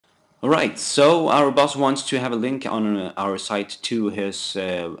Alright, so our boss wants to have a link on our site to his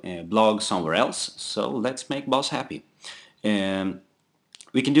blog somewhere else, so let's make boss happy. Um,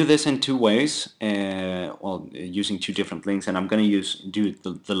 we can do this in two ways, using two different links, and I'm going to do it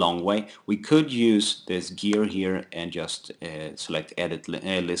the long way. We could use this gear here and just select edit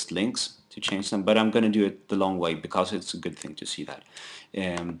list links to change them, but I'm going to do it the long way because it's a good thing to see that.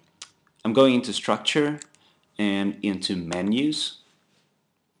 I'm going into structure and into menus.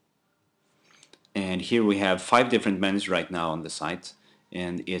 And here we have 5 different menus right now on the site,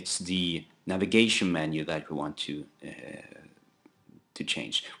 and it's the navigation menu that we want to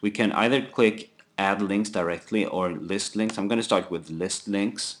change. We can either click add links directly or list links. I'm going to start with list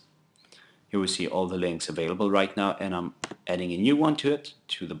links. Here we see all the links available right now, and I'm adding a new one to it,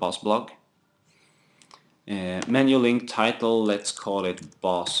 to the boss blog. Menu link title, let's call it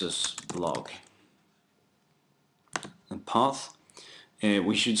boss's blog. And path,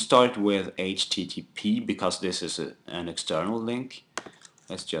 we should start with HTTP because this is an external link.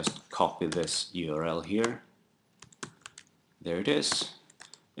 Let's just copy this URL here. There it is.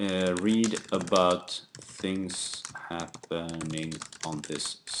 Read about things happening on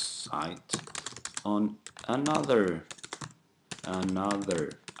this site on another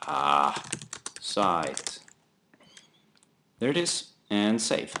site. There it is, and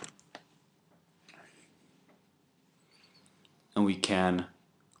save. And we can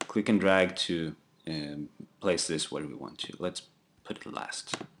click and drag to place this where we want to. Let's put it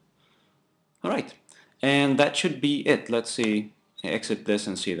last. Alright, and that should be it. Let's see, exit this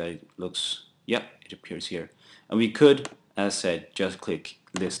and see that it looks, yep, it appears here. And we could, as said, just click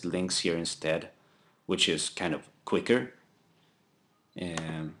list links here instead, which is kind of quicker.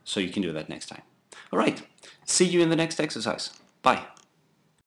 So you can do that next time. Alright, see you in the next exercise. Bye.